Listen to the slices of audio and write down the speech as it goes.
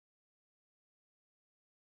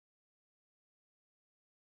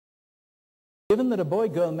Given that a boy,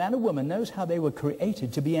 girl, man, or woman knows how they were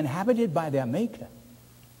created to be inhabited by their Maker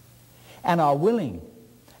and are willing,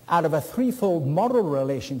 out of a threefold moral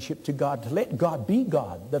relationship to God, to let God be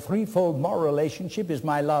God. The threefold moral relationship is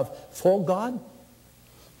my love for God.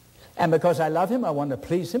 And because I love him, I want to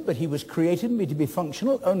please him, but he was created me to be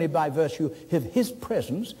functional only by virtue of his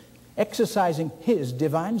presence, exercising his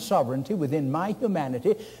divine sovereignty within my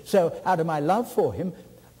humanity. So out of my love for him,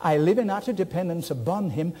 I live in utter dependence upon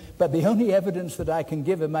him, but the only evidence that I can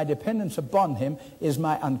give of my dependence upon him is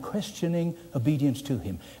my unquestioning obedience to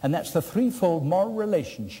him. And that's the threefold moral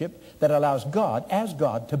relationship that allows God, as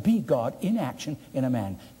God, to be God in action in a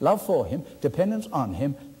man. Love for him, dependence on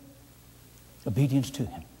him, obedience to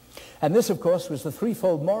him. And this, of course, was the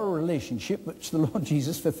threefold moral relationship which the Lord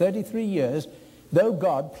Jesus, for 33 years, though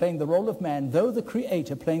God playing the role of man, though the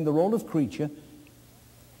Creator playing the role of creature,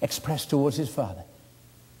 expressed towards his Father.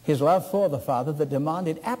 His love for the Father that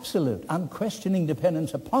demanded absolute, unquestioning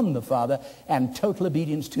dependence upon the Father and total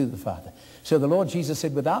obedience to the Father. So the Lord Jesus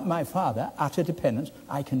said, without my Father, utter dependence,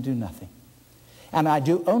 I can do nothing. And I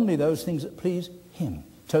do only those things that please him.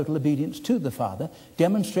 Total obedience to the Father,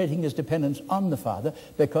 demonstrating his dependence on the Father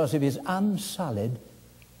because of his unsullied,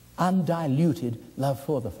 undiluted love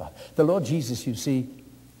for the Father. The Lord Jesus, you see,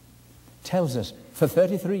 tells us for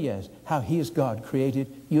 33 years how he is God, created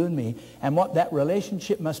you and me, and what that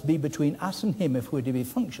relationship must be between us and him if we're to be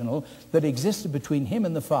functional, that existed between him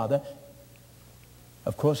and the Father.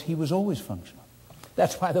 Of course, he was always functional.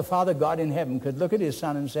 That's why the Father God in heaven could look at his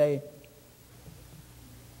Son and say,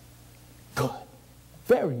 good,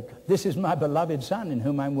 very good. This is my beloved Son in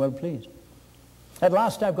whom I'm well pleased. At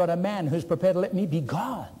last I've got a man who's prepared to let me be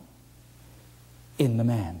God in the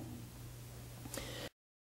man.